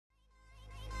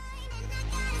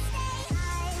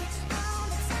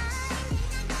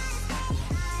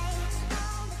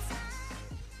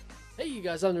you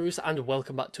guys, I'm Nereus and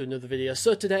welcome back to another video.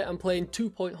 So today I'm playing 2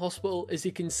 Point Hospital. As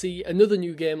you can see, another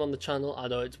new game on the channel. I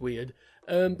know it's weird,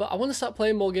 but I want to start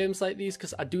playing more games like these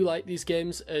because I do like these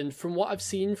games, and from what I've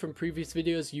seen from previous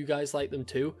videos, you guys like them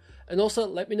too. And also,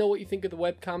 let me know what you think of the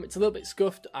webcam. It's a little bit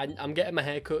scuffed. I'm getting my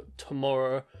haircut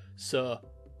tomorrow, so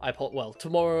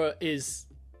tomorrow is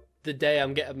the day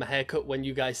I'm getting my haircut when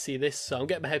you guys see this, so I'm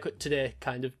getting my haircut today,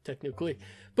 kind of, technically.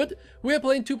 But we're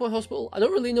playing 2 Point Hospital. I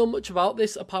don't really know much about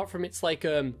this, apart from it's like,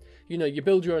 you know, you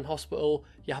build your own hospital,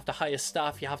 you have to hire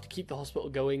staff, you have to keep the hospital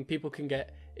going, people can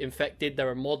get infected, there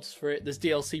are mods for it, there's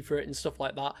DLC for it and stuff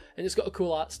like that, and it's got a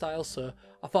cool art style, so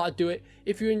I thought I'd do it.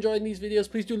 If you're enjoying these videos,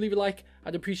 please do leave a like,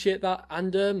 I'd appreciate that,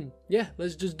 and yeah,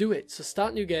 let's just do it. So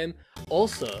start new game.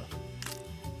 Also,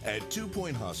 at 2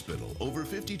 Point Hospital, over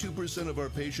 52% of our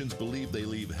patients believe they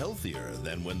leave healthier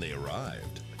than when they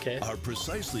arrived. okay, Our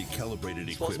precisely calibrated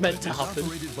what's equipment meant to is happen.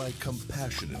 operated by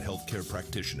compassionate healthcare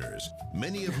practitioners,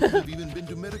 many of whom have even been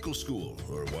to medical school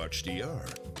or watched ER.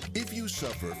 If you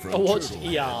suffer from watched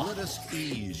turtle ER. head, let us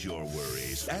ease your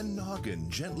worries and noggin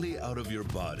gently out of your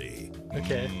body.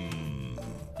 okay.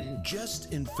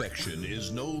 Chest infection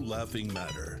is no laughing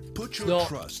matter. Put your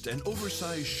trust and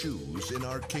oversized shoes in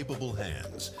our capable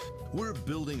hands. We're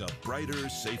building a brighter,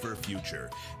 safer future,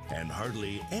 and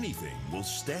hardly anything will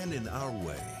stand in our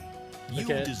way. You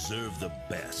deserve the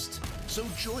best. So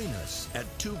join us at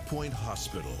 2 Point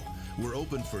Hospital. We're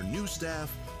open for new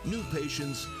staff, new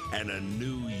patients, and a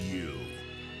new you.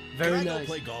 Very Can I nice.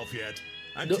 go play golf yet?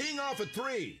 I'm No. teeing off at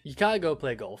 3. You can't go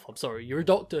play golf, I'm sorry, you're a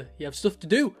doctor, you have stuff to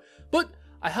do. But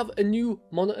I have a new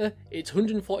monitor, it's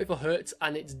 144Hz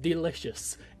and it's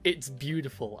delicious. It's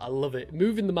beautiful, I love it.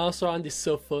 Moving the mouse around is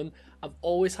so fun. I've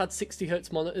always had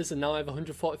 60Hz monitors and now I have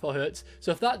 144Hz, so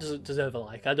if that doesn't deserve a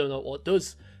like, I don't know what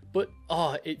does. But,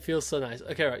 oh, it feels so nice.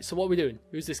 Okay, right, so what are we doing?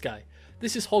 Who's this guy?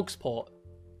 This is Hogsport.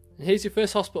 And here's your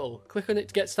first hospital. Click on it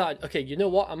to get started. Okay, you know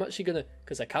what? I'm actually gonna,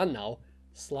 because I can now,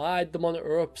 slide the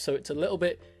monitor up so it's a little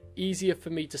bit easier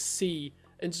for me to see,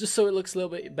 and just so it looks a little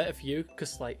bit better for you,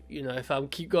 because, like, you know, if I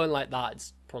keep going like that,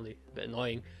 it's probably a bit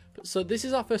annoying. But so this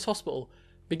is our first hospital.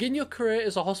 Begin your career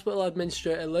as a hospital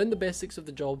administrator. Learn the basics of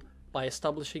the job by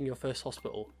establishing your first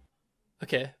hospital.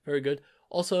 Okay, very good.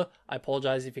 Also, I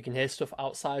apologise if you can hear stuff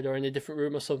outside or in a different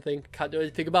room or something. Can't do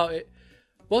anything about it.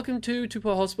 Welcome to 2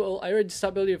 Point Hospital. Are you ready to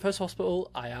start building your first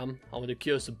hospital? I am. I want to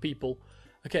cure some people.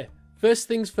 Okay, first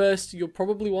things first, you'll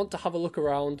probably want to have a look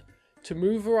around. To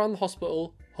move around the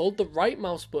hospital, hold the right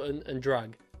mouse button and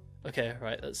drag. Okay,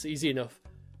 right, that's easy enough.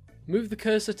 Move the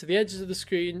cursor to the edges of the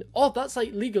screen. Oh, that's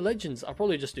like League of Legends. I'll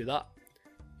probably just do that.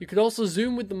 You can also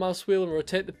zoom with the mouse wheel and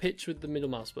rotate the pitch with the middle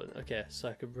mouse button. Okay, so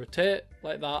I can rotate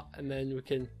like that, and then we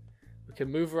can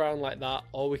move around like that,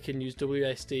 or we can use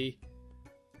WSD.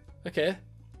 Okay,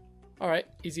 all right,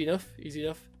 easy enough, easy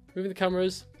enough. Moving the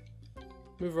cameras,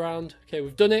 move around. Okay,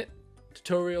 we've done it.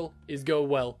 Tutorial is go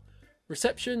well.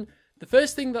 Reception. The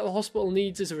first thing that the hospital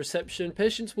needs is a reception.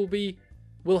 Patients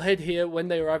will head here when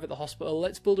they arrive at the hospital.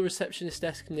 Let's build a receptionist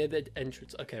desk near the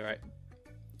entrance. Okay, right.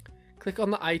 Click on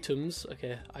the items.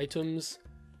 Okay, items.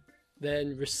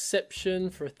 Then reception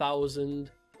for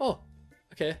 1,000. Oh,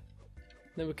 okay.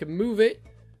 Then we can move it.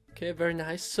 Okay, very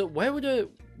nice. So where would a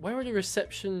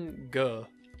reception go?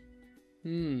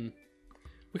 We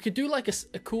could do like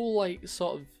a cool, like,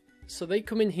 sort of, so they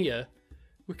come in here.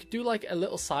 We could do like a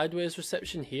little sideways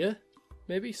reception here,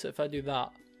 maybe. So if I do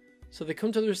that, so they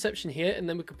come to the reception here, and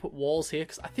then we could put walls here,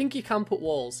 because I think you can put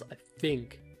walls.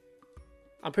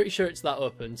 I'm pretty sure it's that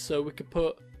open. So we could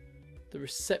put the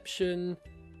reception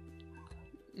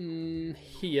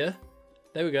here.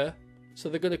 There we go. So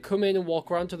they're going to come in and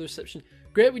walk around to the reception.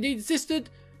 Great, we need assistant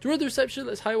to run the reception.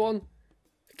 Let's hire one.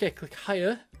 Okay, click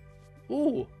hire.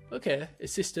 Ooh, okay,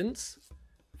 assistants.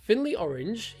 Finley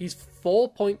Orange, he's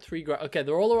 4.3 grand. Okay,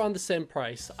 they're all around the same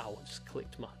price. Ow, I just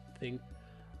clicked my thing.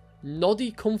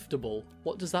 Noddy Comfortable,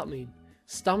 what does that mean?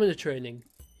 Stamina training.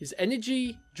 His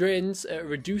energy drains at a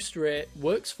reduced rate,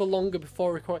 works for longer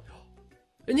before required.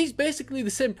 And he's basically the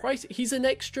same price. He's an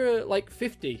extra, like,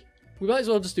 50. We might as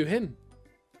well just do him.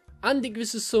 And it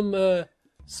gives us some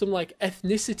like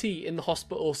ethnicity in the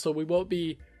hospital, so we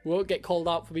won't get called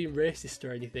out for being racist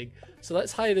or anything. So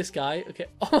let's hire this guy. Okay.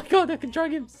 Oh my god, I can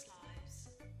drag him.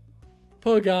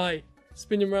 Poor guy.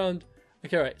 Spin him around.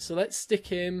 Okay, right. So let's stick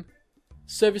him.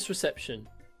 Service reception.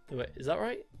 Wait, is that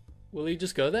right? Will he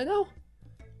just go there now?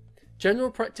 General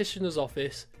practitioner's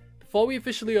office. Before we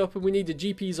officially open, we need a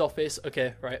GP's office.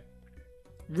 Okay, right.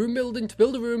 Room building. To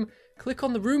build a room, click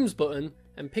on the rooms button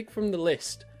and pick from the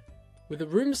list. With the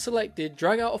room selected,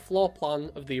 drag out a floor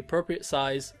plan of the appropriate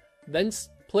size, then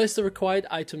place the required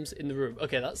items in the room.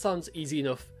 Okay, that sounds easy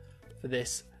enough for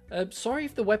this. Sorry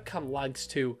if the webcam lags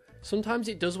too. Sometimes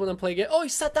it does when I'm playing it. Oh, he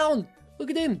sat down! Look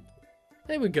at him!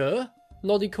 There we go.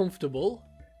 Noddy comfortable.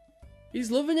 He's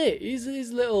loving it. He's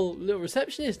his little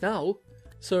receptionist now.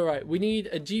 So right, we need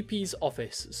a GP's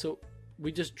office. So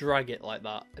we just drag it like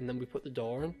that, and then we put the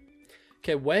door on.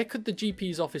 Okay, where could the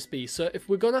GP's office be? So if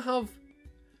we're gonna have,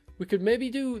 we could maybe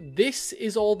do, this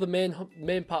is all the main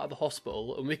part of the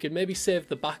hospital, and we could maybe save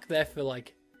the back there for,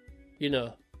 like, you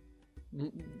know,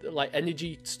 like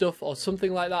energy stuff or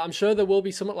something like that. I'm sure there will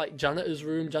be something like janitor's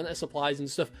room, janitor supplies and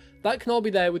stuff. That can all be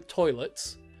there with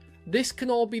toilets. This can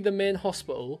all be the main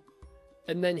hospital.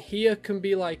 And then here can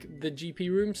be like the GP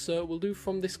room. So we'll do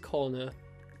from this corner.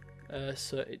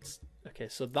 So it's, okay,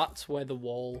 so that's where the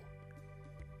wall,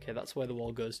 okay, that's where the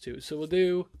wall goes to. So we'll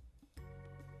do,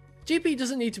 GP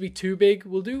doesn't need to be too big.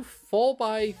 We'll do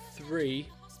 4x3.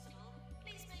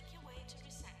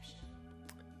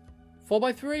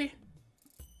 4x3?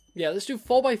 Yeah, let's do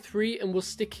 4x3 and we'll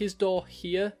stick his door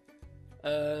here.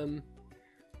 Where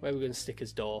are we going to stick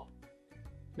his door?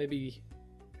 Maybe,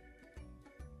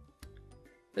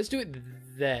 let's do it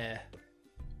there.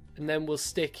 And then we'll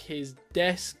stick his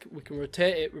desk. We can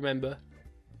rotate it, remember.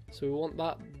 So we want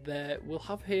that there. We'll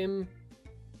have him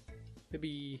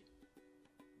maybe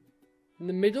in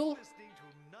the middle.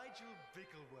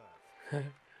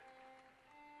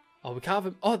 Oh, we can't have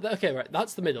him. Oh, okay, right.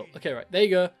 That's the middle. Okay, right. There you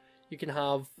go. You can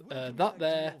have that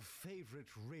there.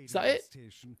 Is that it?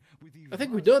 I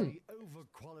think we're done.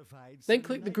 Then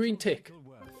click the green tick.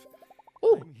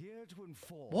 Oh,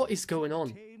 what is going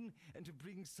on? And to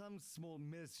bring some small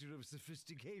measure of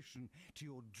sophistication to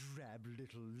your drab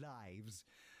little lives.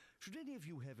 Should any of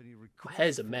you have any requests My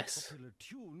hair's a mess. for popular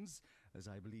tunes, as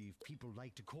I believe people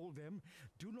like to call them,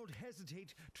 do not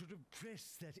hesitate to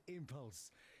repress that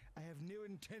impulse. I have no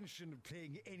intention of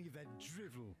playing any of that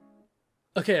drivel.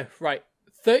 Okay, right.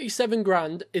 37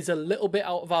 grand is a little bit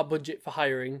out of our budget for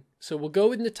hiring. So we'll go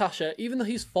with Natasha. Even though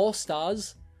he's 4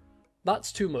 stars,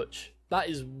 that's too much. That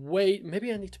is way...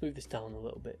 Maybe I need to move this down a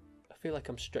little bit. I feel like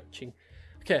I'm stretching.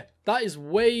 Okay, that is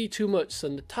way too much. So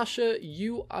Natasha,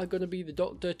 you are going to be the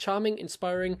doctor. Charming,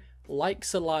 inspiring,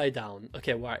 likes a lie down.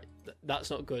 Okay, right. That's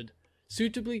not good.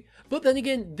 Suitably... But then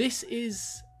again, this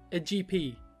is a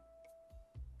GP.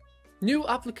 New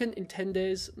applicant in 10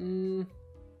 days.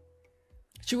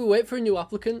 Should we wait for a new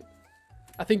applicant?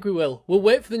 I think we will. We'll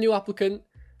wait for the new applicant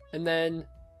and then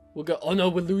we'll go, oh no,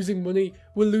 we're losing money.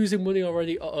 We're losing money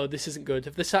already. Uh-oh, this isn't good.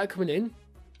 Have they started coming in?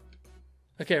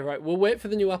 Okay, right. We'll wait for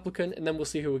the new applicant and then we'll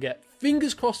see who we get.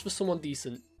 Fingers crossed for someone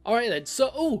decent. Alright then.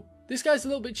 So, oh, this guy's a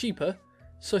little bit cheaper.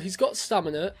 So he's got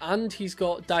stamina and he's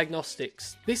got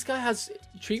diagnostics. This guy has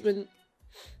treatment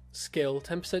skill,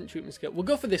 10% treatment skill. We'll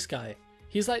go for this guy.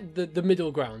 He's like the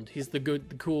middle ground. He's the good,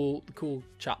 the cool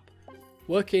chap.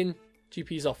 Working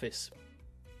GP's office.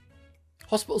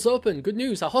 Hospital's open. Good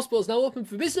news. Our hospital's now open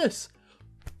for business.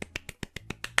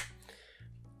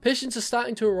 Patients are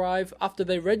starting to arrive. After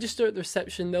they register at the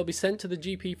reception, they'll be sent to the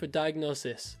GP for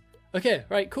diagnosis. Okay,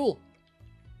 right, cool.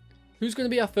 Who's going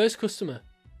to be our first customer?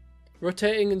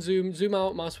 Rotating and zoom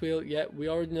out, mouse wheel. Yeah, we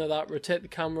already know that. Rotate the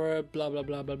camera, blah, blah,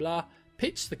 blah, blah, blah.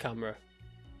 Pitch the camera.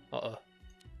 Uh-oh.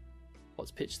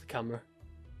 What's pitch the camera?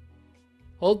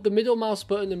 Hold the middle mouse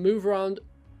button and move around.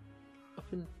 Up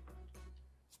and...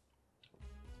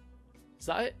 Is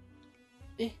that it?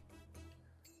 Eh.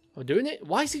 We're doing it?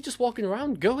 Why is he just walking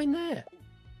around? Go in there.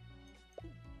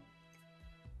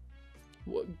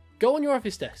 Go on your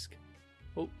office desk.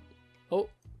 Oh. Oh.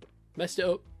 Messed it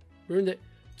up. Ruined it.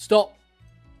 Stop.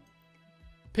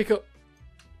 Pick up.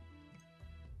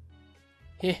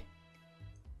 Here.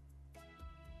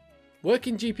 Work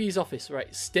in GP's office.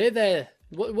 Right. Stay there.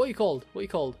 What are you called? What are you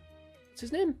called? What's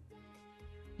his name?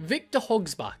 Victor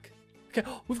Hogsport. Okay,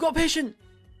 we've got a patient.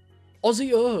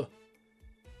 Aussie O.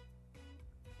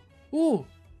 Ooh.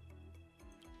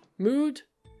 Mood.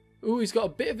 Ooh, he's got a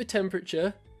bit of a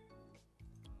temperature.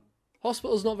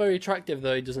 Hospital's not very attractive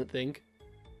though, he doesn't think.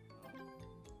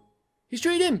 He's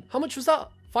treated him. How much was that?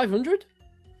 500?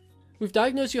 We've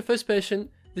diagnosed your first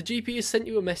patient. The GP has sent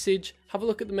you a message. Have a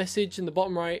look at the message in the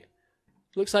bottom right.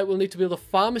 Looks like we'll need to build a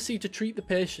pharmacy to treat the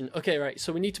patient. Okay, right,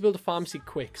 so we need to build a pharmacy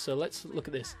quick. So let's look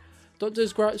at this.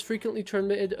 Doctor's grout is frequently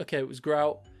transmitted. Okay, it was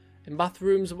grout. In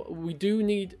bathrooms, we do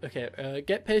need... Okay,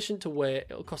 get patient to wait.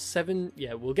 It'll cost 7...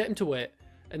 Yeah, we'll get him to wait.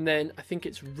 And then I think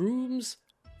it's rooms,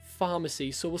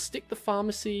 pharmacy. So we'll stick the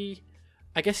pharmacy...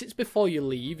 I guess it's before you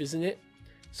leave, isn't it?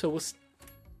 So we'll...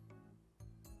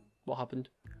 What happened?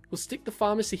 We'll stick the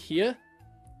pharmacy here.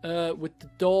 With the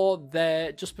door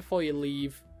there just before you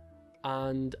leave.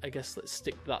 And I guess let's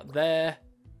stick that there.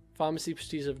 Pharmacy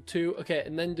prestige of 2. Okay,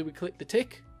 and then do we click the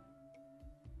tick?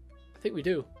 I think we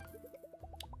do.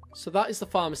 So that is the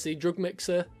pharmacy, drug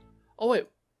mixer. Oh wait,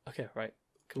 okay, right.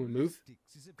 Can we move?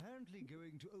 Is apparently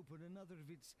going to open another of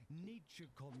its nature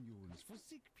communes for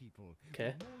sick people.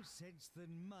 Okay. With more sense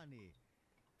than money.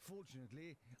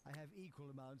 Fortunately, I have equal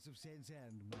amounts of sense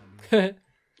and money.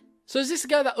 So is this the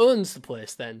guy that owns the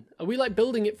place then? Are we like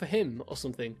building it for him or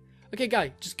something? Okay,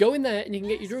 guy, just go in there and you can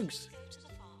get your drugs.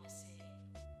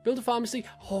 Build a pharmacy.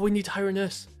 Oh, we need to hire a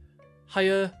nurse.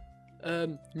 Hire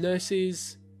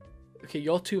nurses. Okay,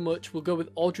 you're too much. We'll go with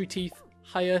Audrey Teeth.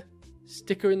 Hire.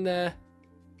 Stick her in there.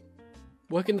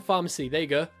 Work in the pharmacy. There you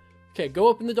go. Okay, go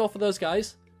open the door for those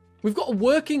guys. We've got a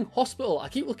working hospital. I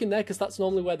keep looking there because that's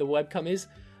normally where the webcam is.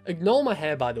 Ignore my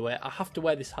hair, by the way. I have to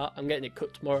wear this hat. I'm getting it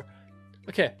cut tomorrow.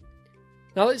 Okay.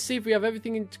 Now let's see if we have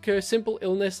everything in cure. Simple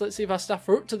illness. Let's see if our staff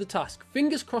are up to the task.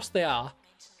 Fingers crossed they are.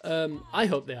 I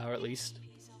hope they are at least.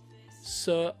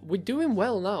 So we're doing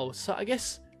well now. So I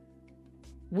guess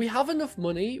we have enough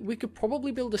money. We could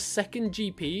probably build a second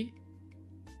GP.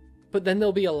 But then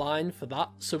there'll be a line for that.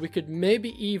 So we could maybe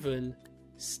even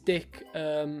stick...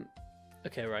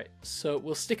 okay, right. So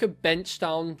we'll stick a bench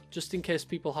down just in case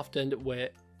people have to end up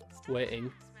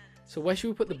waiting. So where should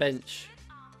we put the bench?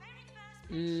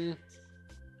 We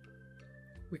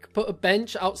could put a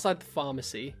bench outside the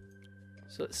pharmacy.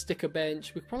 So let's stick a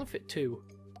bench. We could probably fit two.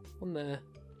 One there.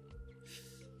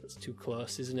 That's too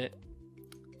close, isn't it?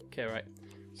 Okay, right.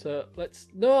 So let's...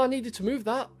 No, I needed to move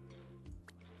that.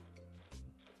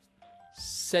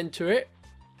 Center it.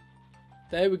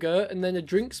 There we go. And then a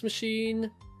drinks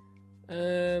machine.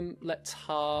 Let's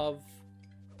have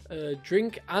a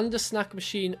drink and a snack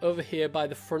machine over here by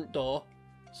the front door.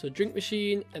 So drink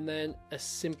machine and then a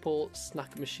simple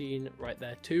snack machine right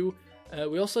there too.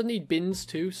 We also need bins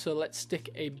too, so let's stick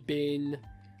a bin.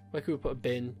 Where could we put a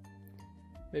bin?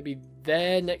 Maybe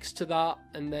there next to that,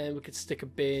 and then we could stick a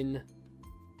bin.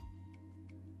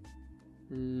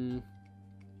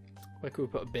 Where could we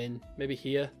put a bin? Maybe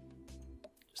here.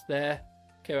 Just there.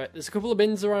 Okay, right. There's a couple of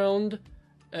bins around.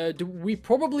 We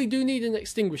probably do need an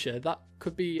extinguisher. That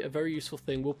could be a very useful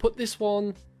thing. We'll put this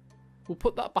one... We'll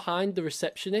put that behind the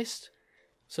receptionist.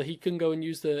 So he can go and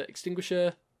use the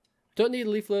extinguisher. We don't need a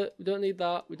leaflet. We don't need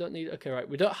that. We don't need... Okay, right.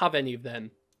 We don't have any of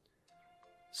them.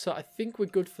 So I think we're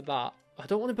good for that. I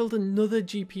don't want to build another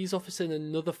GP's office and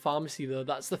another pharmacy, though.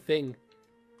 That's the thing.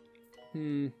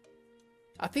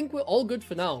 I think we're all good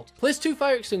for now. Place 2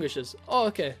 fire extinguishers. Oh,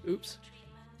 okay. Oops.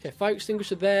 Okay, fire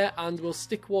extinguisher there. And we'll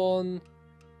stick one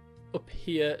up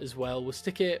here as well. We'll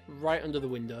stick it right under the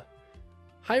window.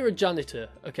 Hire a janitor.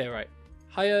 Okay, right.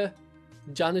 Hire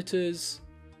janitors.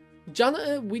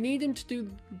 Janitor, we need him to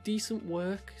do decent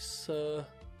work, so...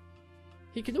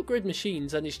 He can upgrade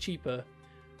machines and is cheaper.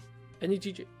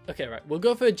 Energy... Okay, right. We'll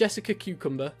go for Jessica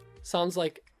Cucumber. Sounds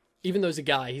like, even though he's a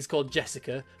guy, he's called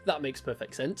Jessica. That makes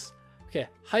perfect sense. Okay,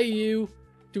 hire you.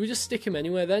 Do we just stick him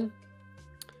anywhere then?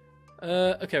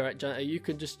 Okay, right, janitor, you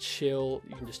can just chill.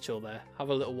 You can just chill there. Have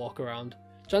a little walk around.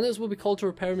 Janitors will be called to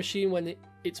repair a machine when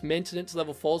its maintenance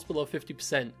level falls below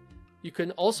 50%. You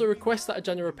can also request that a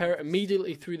janitor repair it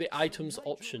immediately through the items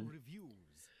option.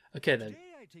 Okay then.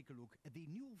 Today I take a look at the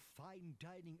new fine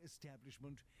dining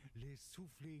establishment, Les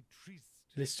Soufflés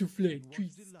Tristes. Les Soufflés What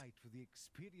Tristes. delight for the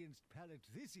experienced palate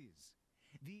this is.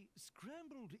 The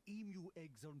scrambled emu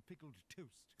eggs on pickled toast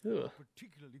Ugh. are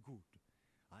particularly good.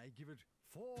 I give it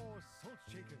 4 salt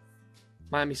shakers.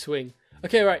 Miami Swing.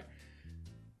 Okay, right.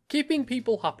 Keeping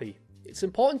people happy. It's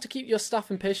important to keep your staff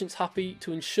and patients happy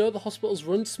to ensure the hospitals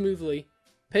run smoothly.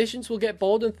 Patients will get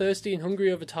bored and thirsty and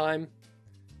hungry over time.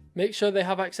 Make sure they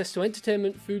have access to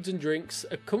entertainment, foods and drinks,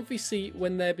 a comfy seat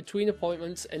when they're between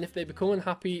appointments, and if they become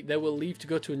unhappy, they will leave to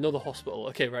go to another hospital.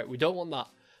 Okay, right, we don't want that.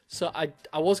 So I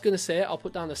was going to say I'll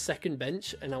put down a second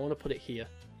bench, and I want to put it here.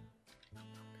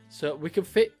 So we can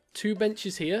fit 2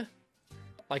 benches here,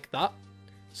 like that.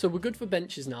 So we're good for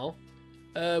benches now.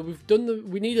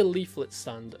 We need a leaflet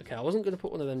stand. Okay, I wasn't going to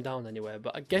put one of them down anywhere,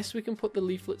 but I guess we can put the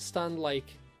leaflet stand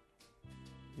like...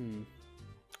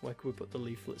 Where can we put the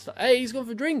leaflet stand? Hey, he's gone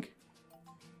for a drink!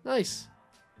 Nice.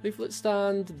 Leaflet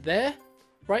stand there,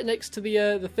 right next to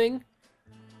the thing.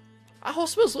 Our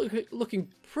hospital's looking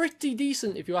pretty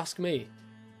decent, if you ask me.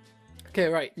 Okay,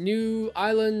 right. New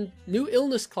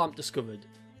illness clamp discovered.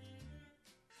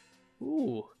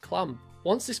 Ooh, clamp.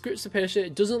 Once this grips the patient,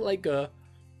 it doesn't let go.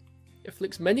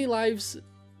 Afflicts many lives,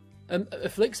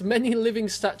 afflicts many living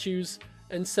statues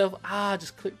and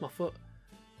just clicked my foot.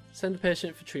 Send the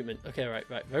patient for treatment. Okay, right.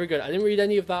 Very good. I didn't read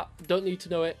any of that. Don't need to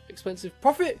know it. Expensive.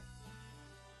 Profit!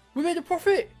 We made a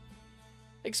profit!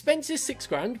 Expenses 6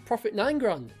 grand, profit 9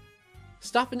 grand.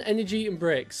 Staff and energy and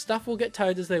breaks. Staff will get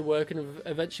tired as they work and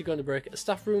are eventually going to break. A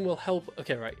staff room will help.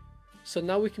 Okay, right. So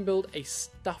now we can build a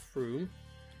staff room.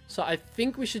 So I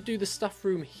think we should do the staff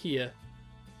room here.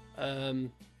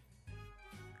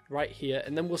 Right here.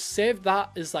 And then we'll save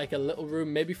that as like a little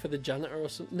room, maybe for the janitor or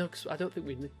something. No, because I don't think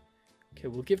we need... Okay,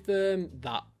 we'll give them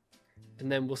that.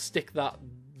 And then we'll stick that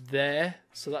there.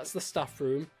 So that's the staff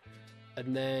room.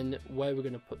 And then where we're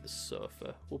going to put the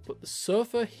sofa? We'll put the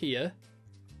sofa here.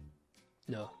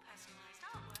 No.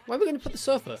 Where are we going to put the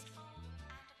sofa?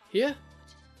 Here?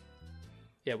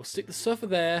 Yeah, we'll stick the sofa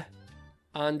there.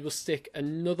 And we'll stick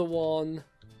another one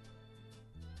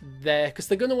there. Because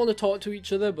they're going to want to talk to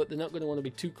each other, but they're not going to want to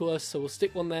be too close. So we'll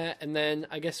stick one there. And then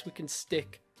I guess we can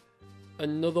stick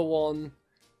another one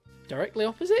directly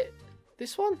opposite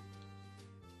this one.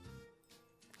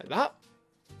 Like that.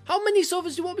 How many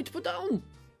sofas do you want me to put down?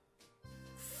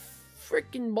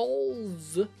 Freaking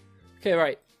balls. Okay,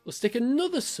 right. We'll stick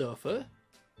another sofa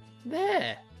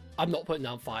there. I'm not putting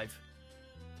down 5.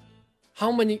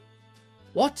 How many?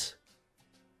 What?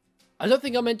 I don't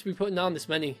think I'm meant to be putting down this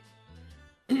many.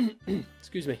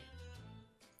 Excuse me.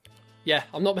 Yeah,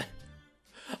 I'm not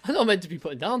meant to be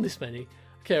putting down this many.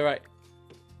 Okay, right.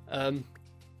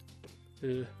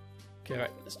 Okay,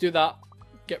 right. Let's do that.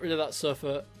 Get rid of that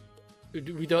sofa.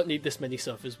 We don't need this many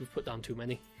sofas. We've put down too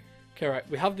many. Okay, right.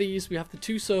 We have these. We have the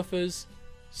 2 sofas.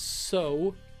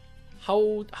 So,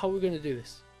 how are we going to do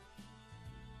this?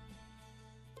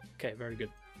 Okay, very good.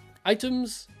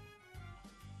 Items.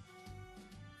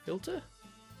 Filter.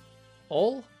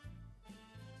 All.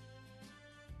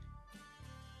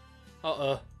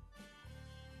 Uh-oh.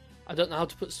 I don't know how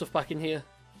to put stuff back in here.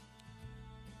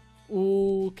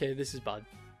 Ooh, okay, this is bad.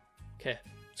 Okay,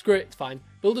 it's great, it's fine.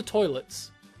 Build the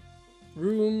toilets.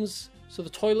 Rooms. So the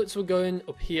toilets were going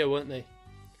up here, weren't they?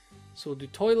 So we'll do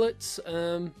toilets.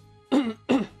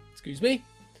 Excuse me.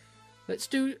 Let's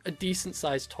do a decent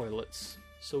sized toilets.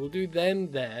 So we'll do them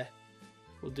there.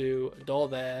 We'll do a door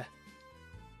there.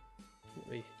 Let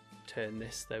me turn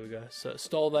this. There we go. So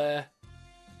stall there.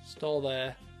 Stall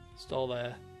there. Stall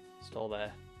there. Stall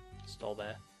there. Stall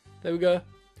there. There we go.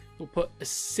 We'll put a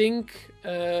sink.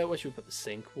 Where should we put the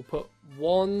sink? We'll put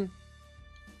one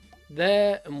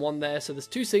there and one there. So there's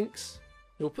 2 sinks.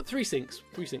 We'll put 3 sinks.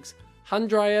 3 sinks. Hand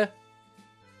dryer.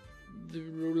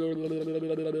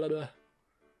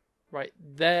 Right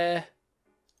there.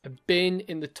 A bin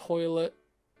in the toilet.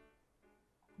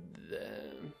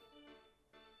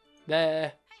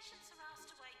 There.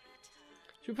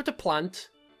 Should we put a plant?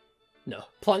 No.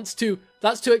 Plant's too...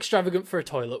 That's too extravagant for a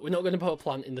toilet. We're not going to put a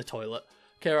plant in the toilet.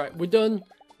 Okay, right. We're done.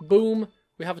 Boom.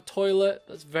 We have a toilet.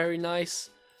 That's very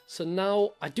nice. So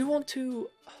now, I do want to...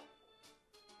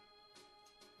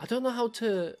 I don't know how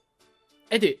to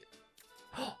edit.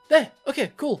 There.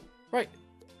 Okay, cool. Right.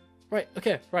 Right.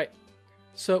 Okay, right.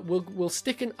 So we'll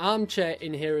stick an armchair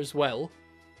in here as well.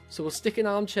 So we'll stick an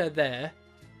armchair there.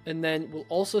 And then we'll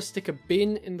also stick a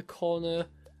bin in the corner.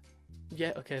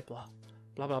 Yeah, okay, blah.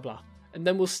 Blah, blah, blah. And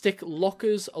then we'll stick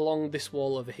lockers along this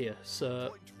wall over here.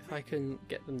 So if I can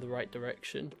get them the right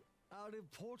direction. Our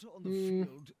reporter on the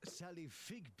field, Sally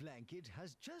Figblanket,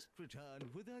 has just returned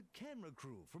with her camera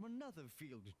crew from another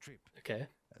field trip. Okay.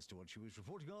 As to what she was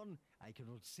reporting on, I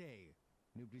cannot say.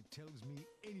 Nobody tells me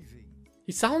anything.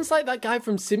 He sounds like that guy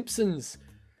from Simpsons.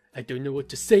 I don't know what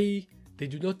to say. They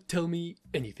do not tell me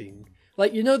anything.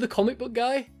 Like, you know, the comic book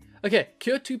guy? Okay,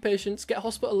 cure 2 patients, get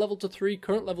hospital level to 3,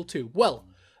 current level 2. Well,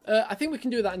 I think we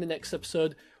can do that in the next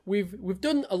episode. We've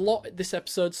done a lot this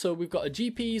episode, so we've got a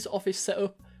GP's office set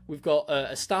up, we've got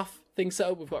a staff thing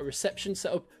set up, we've got a reception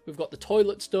set up, we've got the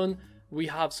toilets done, we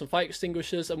have some fire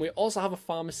extinguishers, and we also have a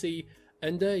pharmacy,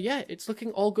 and yeah, it's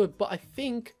looking all good. But I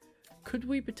think, could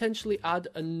we potentially add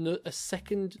a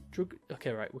second drug...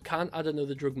 Okay, right, we can't add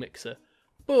another drug mixer,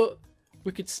 but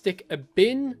we could stick a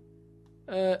bin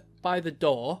by the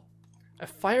door. A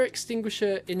fire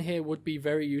extinguisher in here would be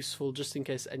very useful, just in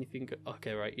case anything...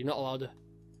 Okay, right, you're not allowed to...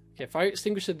 Okay, fire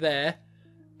extinguisher there.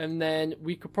 And then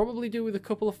we could probably do with a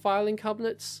couple of filing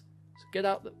cabinets. So get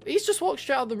out... He's just walked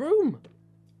straight out of the room!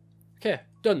 Okay,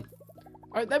 done.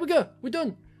 Alright, there we go. We're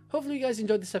done. Hopefully you guys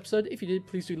enjoyed this episode. If you did,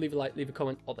 please do leave a like, leave a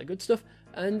comment, all that good stuff.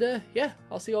 And yeah,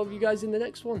 I'll see all of you guys in the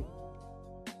next one.